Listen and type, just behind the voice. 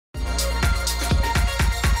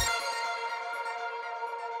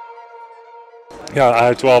Yeah, I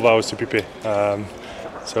had 12 hours to prepare,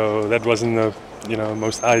 so that wasn't the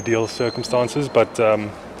most ideal circumstances. But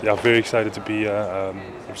yeah, very excited to be here.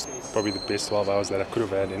 It was probably the best 12 hours that I could have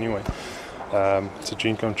had anyway. It's a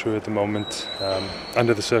dream come true at the moment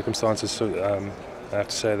under the circumstances. So I have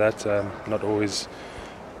to say that not always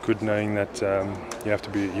good knowing that you have to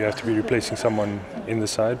be replacing someone in the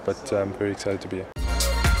side. But I'm very excited to be here.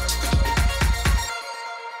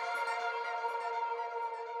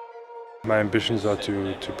 My ambitions are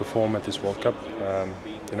to perform at this World Cup. I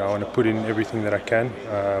want to put in everything that I can.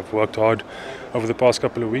 I've worked hard over the past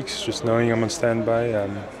couple of weeks, just knowing I'm on standby.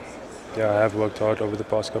 Yeah, I have worked hard over the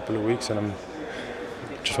past couple of weeks, and I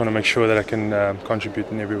just want to make sure that I can contribute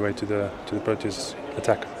in every way to the Proteas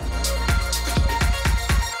attack.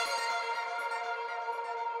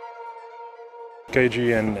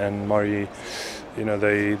 KG and Murray,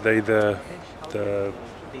 they the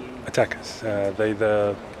attackers. They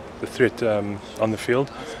the threat on the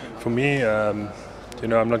field. For me, I'm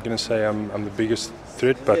not going to say I'm the biggest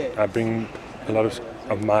threat, but I bring a lot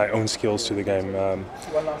of my own skills to the game.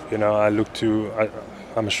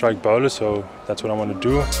 I'm a strike bowler, so that's what I want to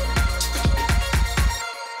do.